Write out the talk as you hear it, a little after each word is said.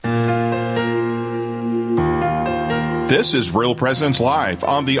This is Real Presence Live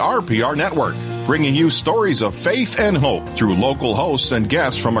on the RPR Network, bringing you stories of faith and hope through local hosts and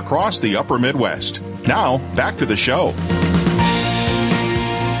guests from across the upper Midwest. Now, back to the show.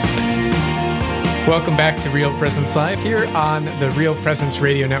 Welcome back to Real Presence Live here on the Real Presence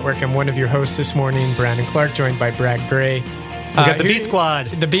Radio Network. I'm one of your hosts this morning, Brandon Clark, joined by Brad Gray. We got the B Squad.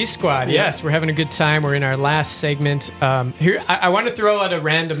 The B Squad, yes. We're having a good time. We're in our last segment. Here, I want to throw out a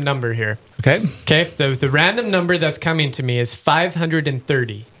random number here. Okay. The random number that's coming to me is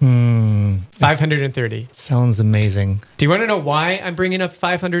 530. 530. Sounds amazing. Do you want to know why I'm bringing up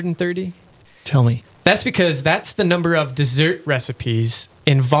 530? Tell me. That's because that's the number of dessert recipes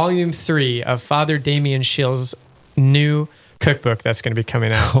in Volume 3 of Father Damien Schill's new cookbook that's going to be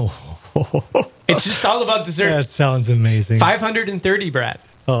coming out. It's just all about dessert. That sounds amazing. 530, Brad.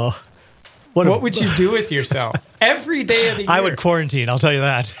 Oh. What would you do with yourself every day of the year? I would quarantine, I'll tell you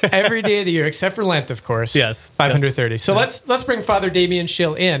that. Every day of the year, except for Lent, of course. Yes. 530. So let's bring Father Damien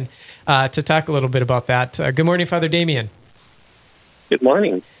Schill in to talk a little bit about that. Good morning, Father Damien. Good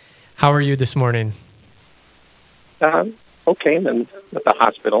morning. How are you this morning? Okay, I'm at the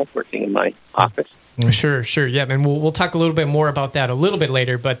hospital working in my office. Sure. Yeah, and we'll talk a little bit more about that a little bit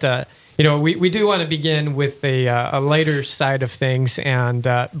later. But we do want to begin with a lighter side of things, and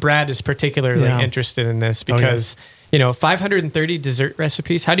Brad is particularly interested in this because 530 dessert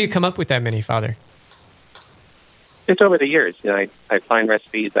recipes. How do you come up with that many, Father? It's over the years. I find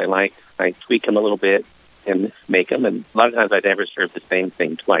recipes I like, I tweak them a little bit and make them, and a lot of times I never serve the same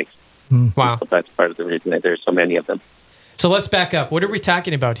thing twice. Wow. So that's part of the reason that there's so many of them. So let's back up. What are we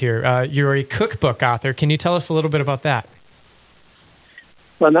talking about here? You're a cookbook author. Can you tell us a little bit about that?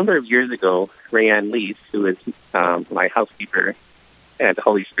 Well, a number of years ago, Rayanne Lease, who is my housekeeper at the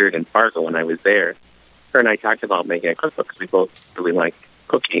Holy Spirit in Fargo when I was there, her and I talked about making a cookbook because we both really like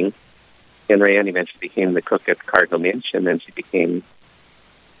cooking. And Rayanne eventually became the cook at Cardinal Minch, and then she became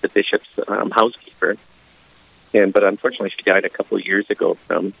the bishop's housekeeper. But unfortunately, she died a couple of years ago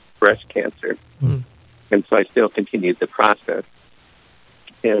from breast cancer. Mm. And so I still continued the process.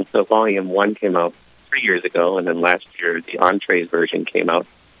 And so Volume 1 came out 3 years ago, and then last year the entrees version came out.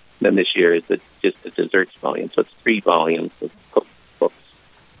 And then this year is just the desserts volume. So it's 3 volumes of cookbooks.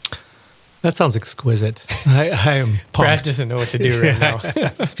 That sounds exquisite. I am pumped. Brad doesn't know what to do right now.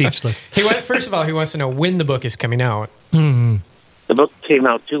 Speechless. First of all, he wants to know when the book is coming out. Mm-hmm. The book came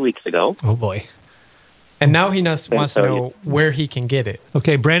out 2 weeks ago. Oh, boy. And now he wants to know where he can get it.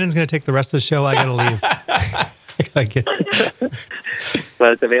 Okay, Brandon's going to take the rest of the show. I got to leave. I got to get it.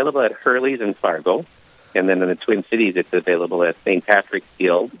 Well, it's available at Hurley's in Fargo. And then in the Twin Cities, it's available at St. Patrick's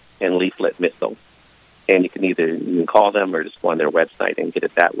Guild and Leaflet Missile. And you can call them or just go on their website and get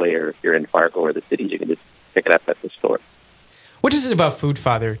it that way. Or if you're in Fargo or the cities, you can just pick it up at the store. What is it about food,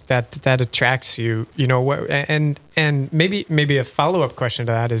 Father, that attracts you? And maybe a follow-up question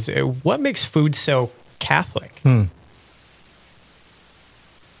to that is, what makes food so Catholic?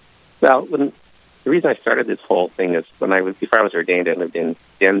 Well, the reason I started this whole thing is before I was ordained, I lived in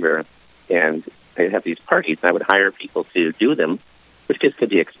Denver, and I'd have these parties, and I would hire people to do them, which just could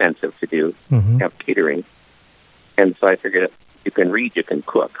be expensive to do, have catering. And so I figured if you can read, you can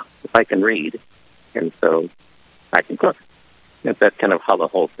cook. If I can read, and so I can cook. And that's kind of how the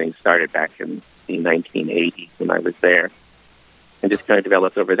whole thing started back in the 1980s when I was there, and just kind of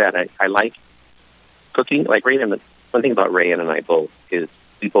developed over that. I like cooking. Like Rayanne, one thing about Rayanne and I both is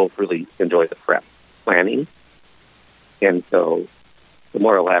we both really enjoy the prep planning, and so the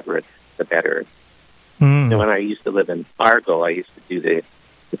more elaborate, the better. And when I used to live in Fargo, I used to do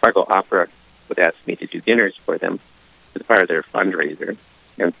the Fargo Opera would ask me to do dinners for them as part of their fundraiser,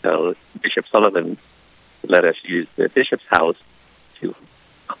 and so Bishop Sullivan let us use the bishop's house to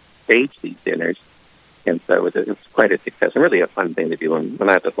stage these dinners, and so it was quite a success and really a fun thing to do. And when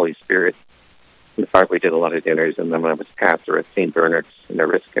I had the Holy Spirit in Fargo, we did a lot of dinners, and then when I was pastor at St. Bernard's in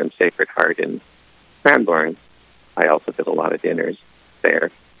Ariska and Sacred Heart in Cranbourne, I also did a lot of dinners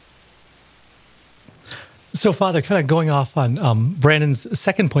there. So, Father, kind of going off on Brandon's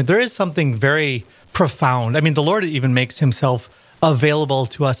second point, there is something very profound. I mean, the Lord even makes himself available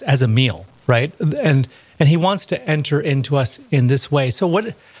to us as a meal, right? And he wants to enter into us in this way. So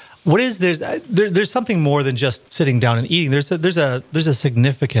what is there's something more than just sitting down and eating. There's a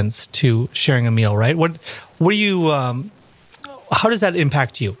significance to sharing a meal, right? What do you how does that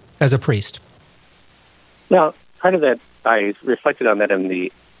impact you as a priest? Well, part of that, I reflected on that in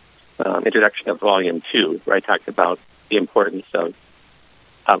the introduction of Volume 2, where I talked about the importance of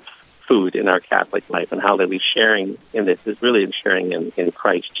food in our Catholic life and how that we're sharing in this is really sharing in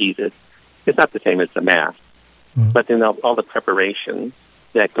Christ Jesus. It's not the same as the Mass, but then all the preparation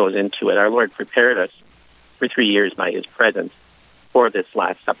that goes into it. Our Lord prepared us for 3 years by his presence for this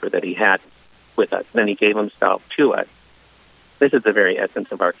Last Supper that he had with us. And then he gave himself to us. This is the very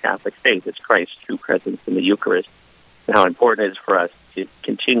essence of our Catholic faith. It's Christ's true presence in the Eucharist, and how important it is for us to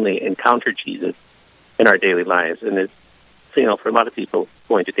continually encounter Jesus in our daily lives. And it's, for a lot of people,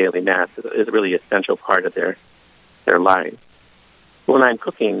 going to daily Mass is a really essential part of their lives. When I'm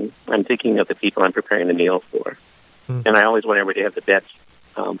cooking, I'm thinking of the people I'm preparing the meal for. And I always want everybody to have the best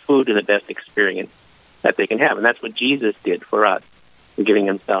food and the best experience that they can have. And that's what Jesus did for us in giving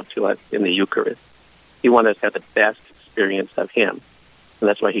himself to us in the Eucharist. He wanted us to have the best experience of him. And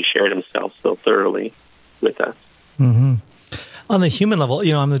that's why he shared himself so thoroughly with us. Mm-hmm. On the human level,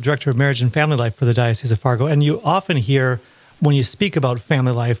 I'm the director of marriage and family life for the Diocese of Fargo, and you often hear, when you speak about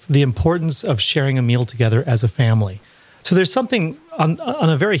family life, the importance of sharing a meal together as a family. So there's something on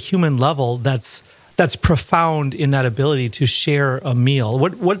a very human level that's profound in that ability to share a meal.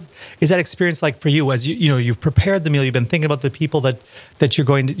 What is that experience like for you as you've prepared the meal, you've been thinking about the people that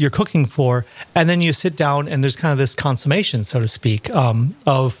you're cooking for, and then you sit down and there's kind of this consummation, so to speak,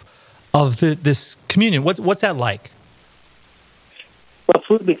 of this communion. What's that like? Well,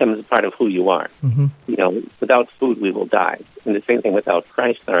 food becomes a part of who you are. Mm-hmm. Without food, we will die. And the same thing without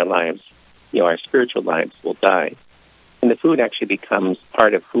Christ in our lives, our spiritual lives will die. And the food actually becomes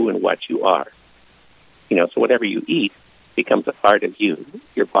part of who and what you are. So whatever you eat becomes a part of you.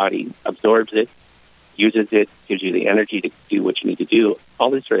 Your body absorbs it, uses it, gives you the energy to do what you need to do, all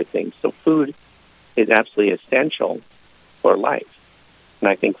these sort of things. So food is absolutely essential for life. And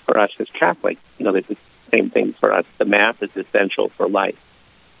I think for us as Catholics, there's the same thing for us. The Mass is essential for life.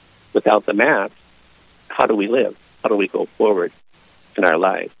 Without the Mass, how do we live? How do we go forward in our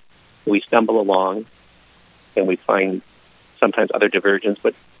lives? We stumble along and we find sometimes other diversions,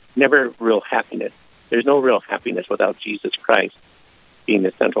 but never real happiness. There's no real happiness without Jesus Christ being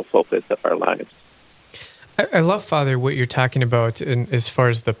the central focus of our lives. I love, Father, what you're talking about as far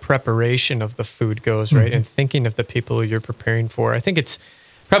as the preparation of the food goes, right? Mm-hmm. And thinking of the people you're preparing for. I think it's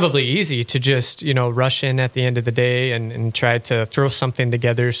probably easy to just, rush in at the end of the day and try to throw something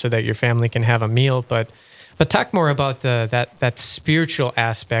together so that your family can have a meal. But talk more about that spiritual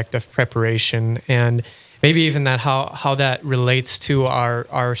aspect of preparation, and maybe even that how that relates to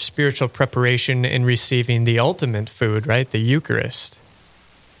our spiritual preparation in receiving the ultimate food, right? The Eucharist.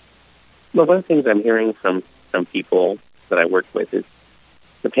 Well, one of the things I'm hearing from some people that I work with is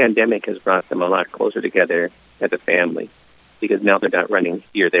the pandemic has brought them a lot closer together as a family, because now they're not running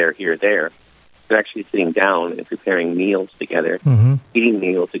here, there. They're actually sitting down and preparing meals together, mm-hmm. eating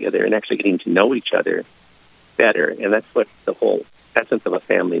meals together, and actually getting to know each other better. And that's what the whole essence of a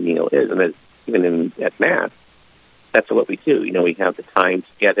family meal is. And even at Mass, that's what we do. We have the time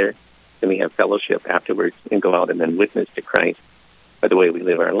together, and we have fellowship afterwards, and go out and then witness to Christ by the way we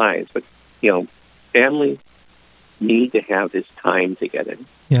live our lives. But, families need to have this time together.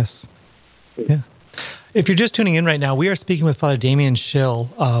 Yes. Yeah. If you're just tuning in right now, we are speaking with Father Damien Schill,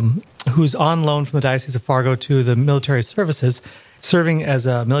 who's on loan from the Diocese of Fargo to the military services, serving as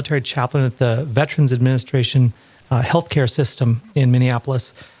a military chaplain at the Veterans Administration healthcare system in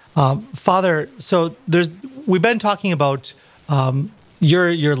Minneapolis. Father, so we've been talking about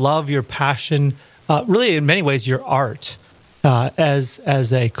your love, your passion, really in many ways your art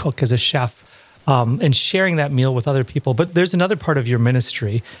as a cook, as a chef, and sharing that meal with other people. But there's another part of your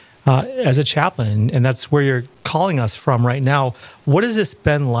ministry as a chaplain, and that's where you're calling us from right now. What has this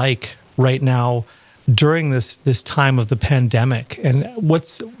been like right now during this time of the pandemic, and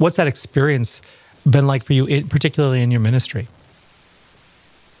what's that experience been like for you, particularly in your ministry?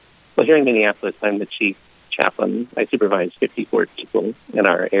 Well, here in Minneapolis, I'm the chief chaplain. I supervise 54 people in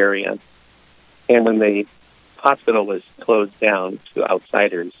our area. And when the hospital was closed down to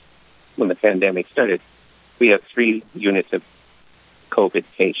outsiders when the pandemic started, we have 3 units of COVID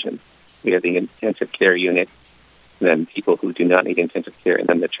patients. We have the intensive care unit, and then people who do not need intensive care, and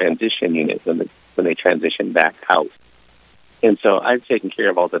then the transition unit when they transition back out. And so I've taken care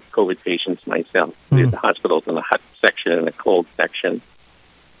of all the COVID patients myself. Mm. We have the hospitals in the hot section and the cold section.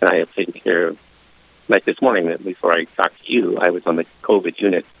 And I have taken care of, like this morning, before I talked to you, I was on the COVID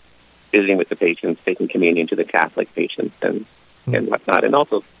unit visiting with the patients, taking communion to the Catholic patients and whatnot, and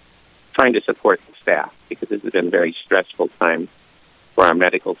also trying to support the staff, because this has been a very stressful time for our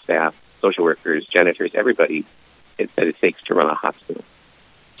medical staff, social workers, janitors, everybody that it takes to run a hospital.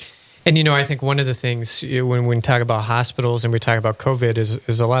 And, I think one of the things when we talk about hospitals and we talk about COVID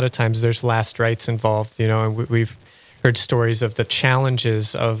is a lot of times there's last rites involved, and we've heard stories of the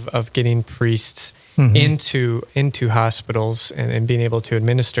challenges of getting priests mm-hmm. into hospitals and being able to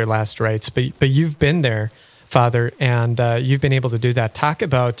administer last rites. But you've been there, Father, and you've been able to do that. Talk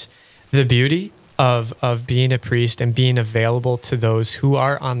about the beauty of being a priest and being available to those who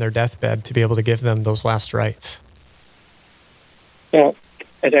are on their deathbed to be able to give them those last rites? Well,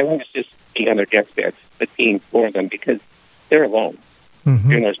 and I want to just be on their deathbed, but being for them because they're alone.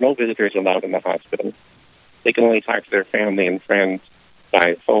 Mm-hmm. And there's no visitors allowed in the hospital. They can only talk to their family and friends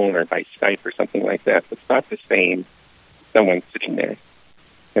by phone or by Skype or something like that. It's not the same someone sitting there.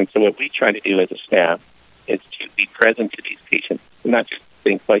 And so what we try to do as a staff is to be present to these patients and not just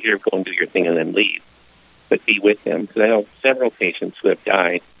think, well, here, go and do your thing and then leave, but be with them. Because I know several patients who have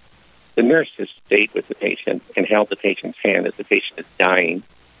died. The nurse has stayed with the patient and held the patient's hand as the patient is dying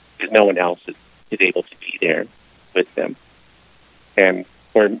because no one else is able to be there with them. And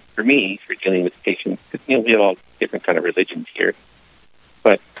for me, for dealing with patients, because, we have all different kind of religions here,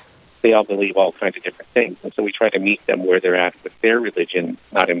 but they all believe all kinds of different things. And so we try to meet them where they're at with their religion,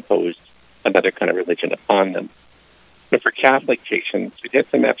 not impose another kind of religion upon them. But for Catholic patients, we did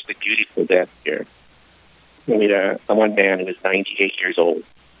some absolutely beautiful deaths here. We had one man who was 98 years old.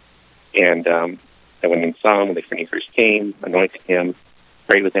 And I went and saw him when he first came, anointed him,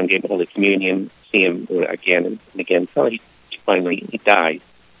 prayed with him, gave him Holy Communion, see him again and again. So he finally died.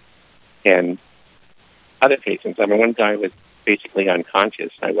 And other patients, one guy was basically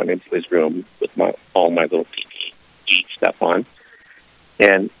unconscious. I went into his room with all my little PPE stuff on.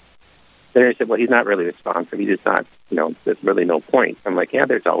 And then I said, well, he's not really responsive. He just not, there's really no point. I'm like, yeah,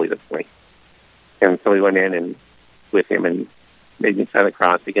 there's always a point. And so we went in and with him and made me sign the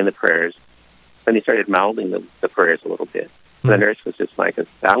cross, begin the prayers. Then he started mouthing the prayers a little bit. Mm. The nurse was just like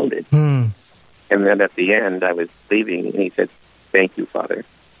astounded. Mm. And then at the end, I was leaving, and he said, "Thank you, Father."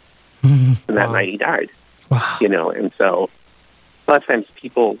 Mm. And that night he died. Wow. And so a lot of times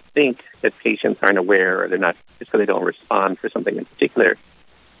people think that patients aren't aware or they're not, just because they don't respond for something in particular.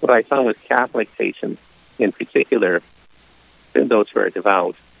 What I found with Catholic patients in particular, and those who are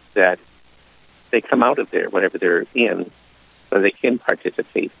devout, that they come out of there, whatever they're in, so they can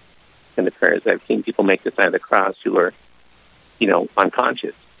participate in the prayers. I've seen people make the sign of the cross who are,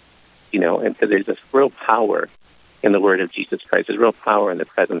 unconscious, and so there's this real power in the word of Jesus Christ. There's real power in the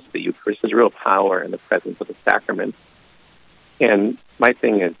presence of the Eucharist. There's real power in the presence of the sacrament. And my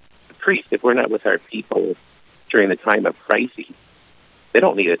thing is, the priest, if we're not with our people during the time of crises, they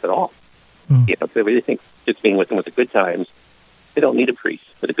don't need us at all. Mm. If they really think just being with them with the good times, they don't need a priest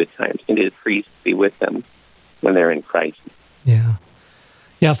for the good times. They need a priest to be with them when they're in crisis. Yeah.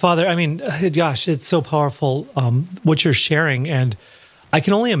 Yeah, Father, gosh, it's so powerful what you're sharing. And I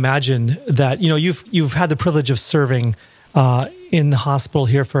can only imagine that, you've had the privilege of serving in the hospital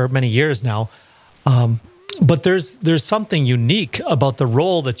here for many years now. But there's something unique about the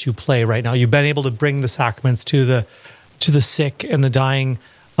role that you play right now. You've been able to bring the sacraments to the sick and the dying,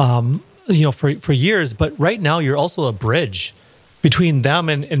 for years. But right now, you're also a bridge between them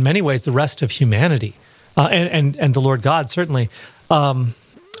and, in many ways, the rest of humanity and the Lord God, certainly.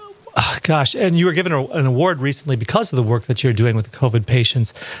 Gosh, and you were given an award recently because of the work that you're doing with the COVID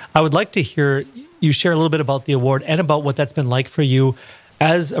patients. I would like to hear you share a little bit about the award and about what that's been like for you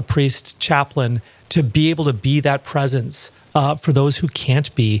as a priest chaplain to be able to be that presence for those who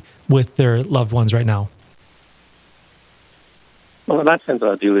can't be with their loved ones right now. Well, in that sense,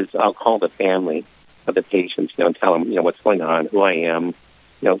 what I'll do is I'll call the family of the patients, and tell them, what's going on, who I am,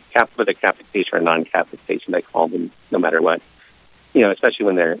 whether Catholic patient or non-Catholic patient, I call them no matter what. Especially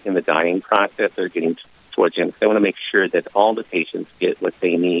when they're in the dying process, they're getting towards the end. I want to make sure that all the patients get what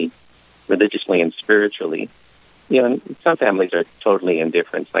they need religiously and spiritually. And some families are totally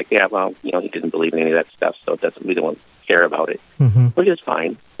indifferent. Like, yeah, well, he didn't believe in any of that stuff, so we don't care about it. Mm-hmm. Which is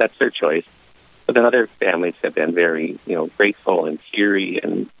fine. That's their choice. But then other families have been very, grateful and cheery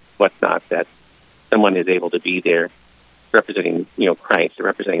and whatnot that someone is able to be there representing, Christ or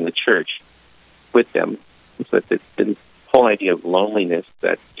representing the church with them. So it's the whole idea of loneliness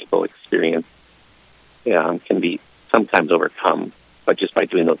that people experience can be sometimes overcome, but just by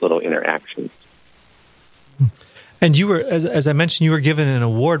doing those little interactions. And you were, as I mentioned, you were given an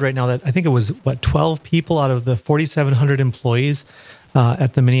award right now that I think it was, 12 people out of the 4,700 employees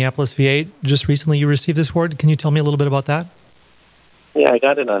at the Minneapolis VA. Just recently you received this award. Can you tell me a little bit about that? Yeah, I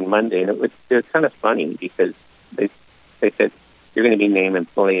got it on Monday, and it was kind of funny because they said, you're going to be named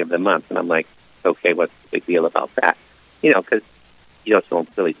Employee of the Month. And I'm like, okay, what's the big deal about that? Because you just don't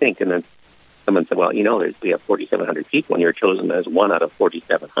really think. And then someone said, well, we have 4,700 people, and you're chosen as one out of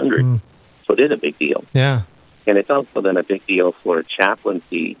 4,700. Mm. So it is a big deal. Yeah. And it's also then a big deal for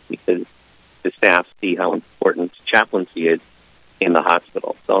chaplaincy because the staff see how important chaplaincy is in the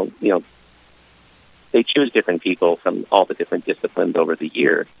hospital. So, they choose different people from all the different disciplines over the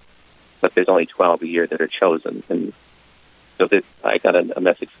year, but there's only 12 a year that are chosen. And So I got a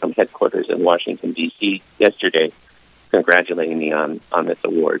message from headquarters in Washington, D.C. yesterday congratulating me on this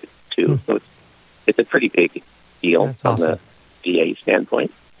award, too. So it's a pretty big deal. That's from awesome. The VA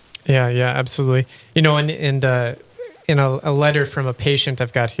standpoint. Yeah, absolutely. And in a letter from a patient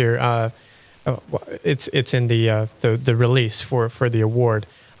I've got here, it's in the release for the award.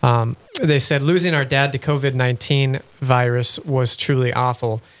 They said, losing our dad to COVID-19 virus was truly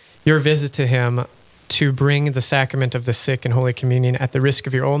awful. Your visit to him to bring the sacrament of the sick and Holy Communion at the risk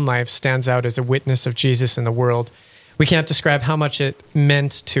of your own life stands out as a witness of Jesus in the world. We can't describe how much it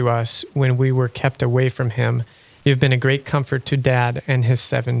meant to us when we were kept away from him. You've been a great comfort to Dad and his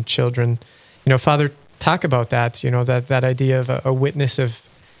 7 children. Father, talk about that, that idea of a witness of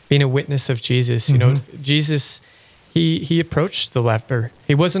being a witness of Jesus. Jesus, he approached the leper.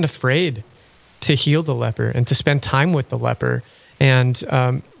 He wasn't afraid to heal the leper and to spend time with the leper. And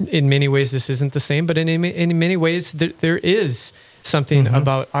in many ways, this isn't the same, but in many ways, there is something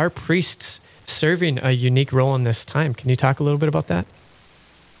about our priests serving a unique role in this time. Can you talk a little bit about that?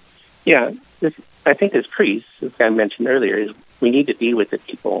 Yeah, I think as priests, as I mentioned earlier, is we need to be with the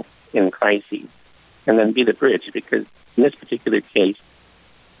people in crises and then be the bridge, because in this particular case,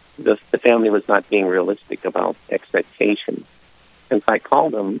 the family was not being realistic about expectations. And so I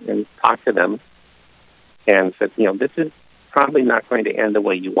called them and talked to them and said, this is probably not going to end the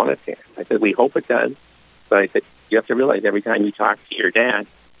way you want it to end. I said, we hope it does. But I said, you have to realize every time you talk to your dad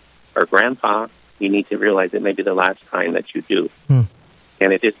or grandpa, you need to realize it may be the last time that you do. And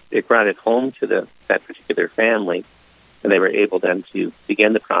it brought it home to that particular family, and they were able then to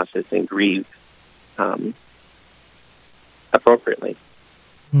begin the process and grieve appropriately.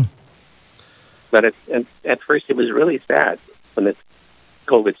 But at first it was really sad when this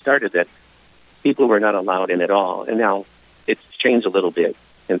COVID started that people were not allowed in at all. And now it's changed a little bit.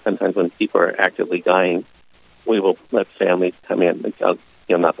 And sometimes when people are actively dying, we will let families come in and tell,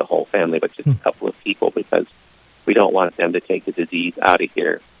 not the whole family, but just a couple of people, because we don't want them to take the disease out of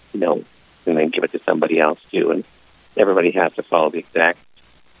here, and then give it to somebody else too. And everybody has to follow the exact,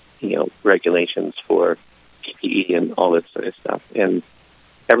 regulations for PPE and all this sort of stuff. And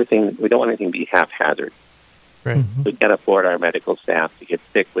everything, we don't want anything to be haphazard. Right. We can't afford our medical staff to get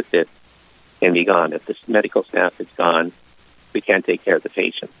sick with it and be gone. If the medical staff is gone, we can't take care of the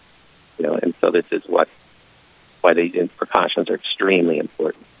patient. And so this is why these precautions are extremely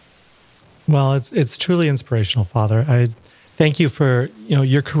important. Well, it's truly inspirational, Father. I thank you for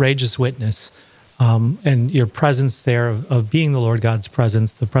your courageous witness and your presence there of being the Lord God's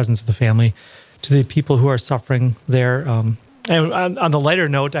presence, the presence of the family, to the people who are suffering there. And on the lighter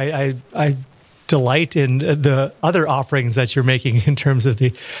note, I delight in the other offerings that you're making in terms of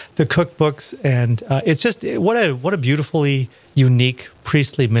the cookbooks, and it's just what a beautifully unique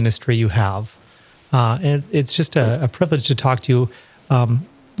priestly ministry you have. And it's just a privilege to talk to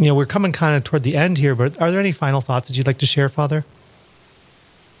you. We're coming kind of toward the end here, but are there any final thoughts that you'd like to share, Father?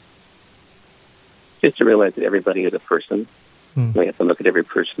 Just to realize that everybody is a person. We have to look at every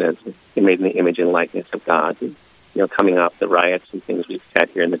person as made in the image and likeness of God. And, coming off the riots and things we've had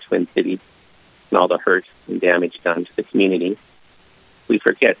here in the Twin Cities and all the hurt and damage done to the community, we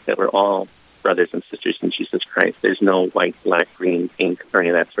forget that we're all brothers and sisters in Jesus Christ. There's no white, black, green, pink, or any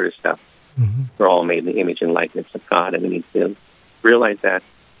of that sort of stuff. We're all made in the image and likeness of God, and we need to realize that,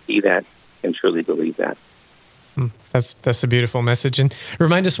 see that, and truly believe that. That's a beautiful message. And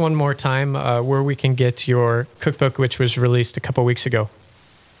remind us one more time where we can get your cookbook, which was released a couple weeks ago.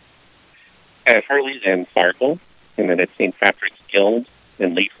 At Hurley's and Fargo, and then at St. Patrick's Guild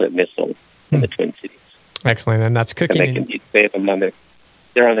and Leaflet Missile in the Twin Cities. Excellent. And that's cooking. And they have them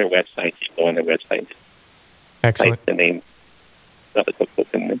they're on their website. You go on their website. Excellent. Type the name of the cookbook,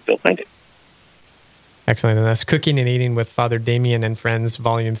 and they'll find it. Excellent. And that's Cooking and Eating with Father Damien and Friends,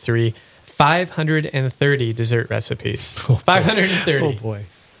 Volume 3, 530 dessert recipes. 530. Oh, boy.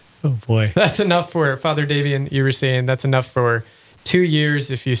 Oh, boy. That's enough for, Father Damien, you were saying, that's enough for 2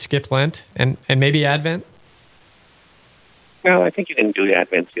 years if you skip Lent and maybe Advent? No, I think you can do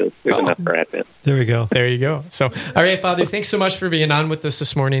Advent too. There's enough for Advent. There we go. There you go. So, all right, Father, thanks so much for being on with us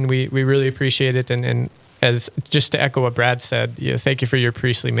this morning. We really appreciate it. And as just to echo what Brad said, thank you for your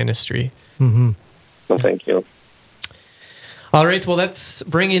priestly ministry. Well, thank you. All right, well, that's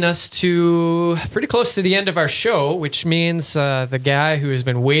bringing us to pretty close to the end of our show, which means the guy who has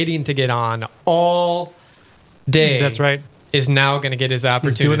been waiting to get on all day. That's right. Is now going to get his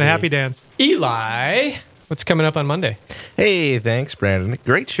opportunity. He's doing the happy dance. Eli, what's coming up on Monday? Hey, thanks, Brandon.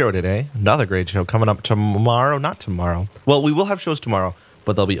 Great show today. Another great show coming up tomorrow. Not tomorrow. Well, we will have shows tomorrow.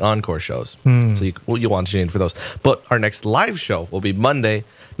 but they'll be encore shows. So you'll want to tune in for those. But our next live show will be Monday,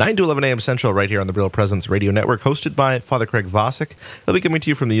 9 to 11 a.m. Central, right here on the Real Presence Radio Network, hosted by Father Craig Vosick. He'll be coming to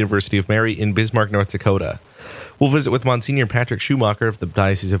you from the University of Mary in Bismarck, North Dakota. We'll visit with Monsignor Patrick Schumacher of the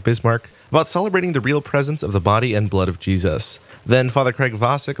Diocese of Bismarck about celebrating the real presence of the body and blood of Jesus. Then Father Craig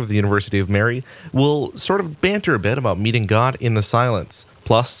Vosick of the University of Mary will sort of banter a bit about meeting God in the silence.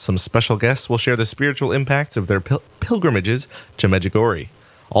 Plus, some special guests will share the spiritual impacts of their pilgrimages to Medjugorje.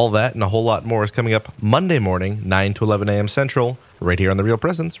 All that and a whole lot more is coming up Monday morning, 9 to 11 a.m. Central, right here on the Real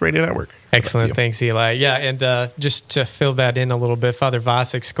Presence Radio Network. Excellent. Thanks, Eli. Yeah, and just to fill that in a little bit, Father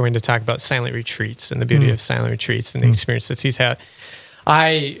Vosick's going to talk about silent retreats and the beauty of silent retreats and the experiences he's had.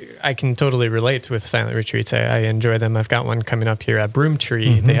 I can totally relate with silent retreats. I enjoy them. I've got one coming up here at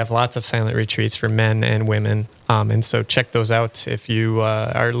Broomtree. They have lots of silent retreats for men and women. And so check those out if you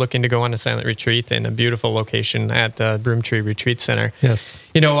are looking to go on a silent retreat in a beautiful location at Broomtree Retreat Center. Yes.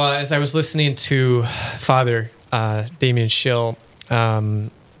 You know, as I was listening to Father Damien Schill,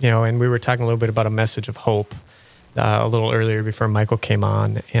 and we were talking a little bit about a message of hope a little earlier before Michael came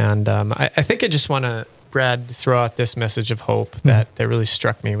on. And I think I just want to, Brad, throw out this message of hope that really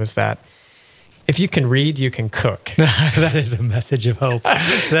struck me, was that if you can read, you can cook. That is a message of hope.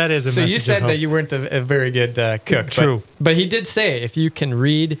 That is a message of hope. So you said that you weren't a very good cook. True. But he did say, if you can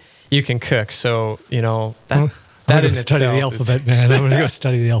read, you can cook. So, that I'm going to study the alphabet, man. I'm going to go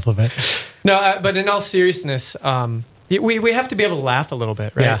study the alphabet. No, but in all seriousness, we have to be able to laugh a little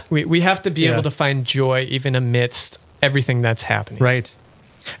bit, right? Yeah. We have to be able to find joy even amidst everything that's happening. Right.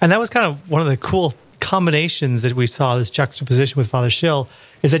 And that was kind of one of the cool combinations that we saw, this juxtaposition with Father Schill,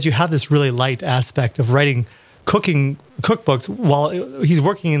 is that you have this really light aspect of writing cooking cookbooks while he's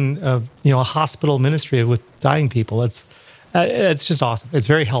working in a hospital ministry with dying people. It's just awesome. It's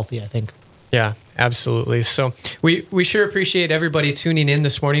very healthy, I think. Yeah, absolutely. So we sure appreciate everybody tuning in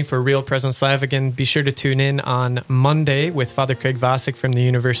this morning for Real Presence Live. Again, be sure to tune in on Monday with Father Craig Vosick from the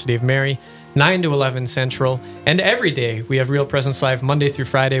University of Mary, 9 to 11 Central. And every day we have Real Presence Live Monday through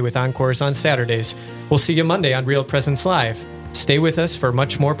Friday with encores on Saturdays. We'll see you Monday on Real Presence Live. Stay with us for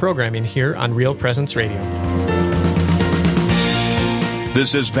much more programming here on Real Presence Radio.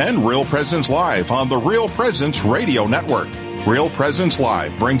 This has been Real Presence Live on the Real Presence Radio Network. Real Presence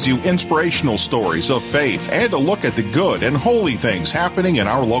Live brings you inspirational stories of faith and a look at the good and holy things happening in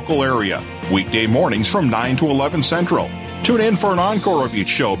our local area. Weekday mornings from 9 to 11 Central. Tune in for an encore of each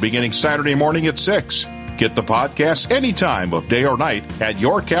show beginning Saturday morning at 6. Get the podcast any time of day or night at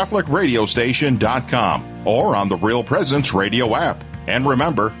yourcatholicradiostation.com or on the Real Presence Radio app. And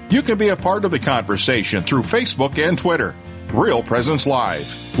remember, you can be a part of the conversation through Facebook and Twitter. Real Presence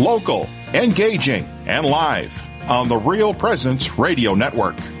Live. Local, engaging, and live on the Real Presence Radio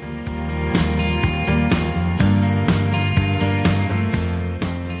Network.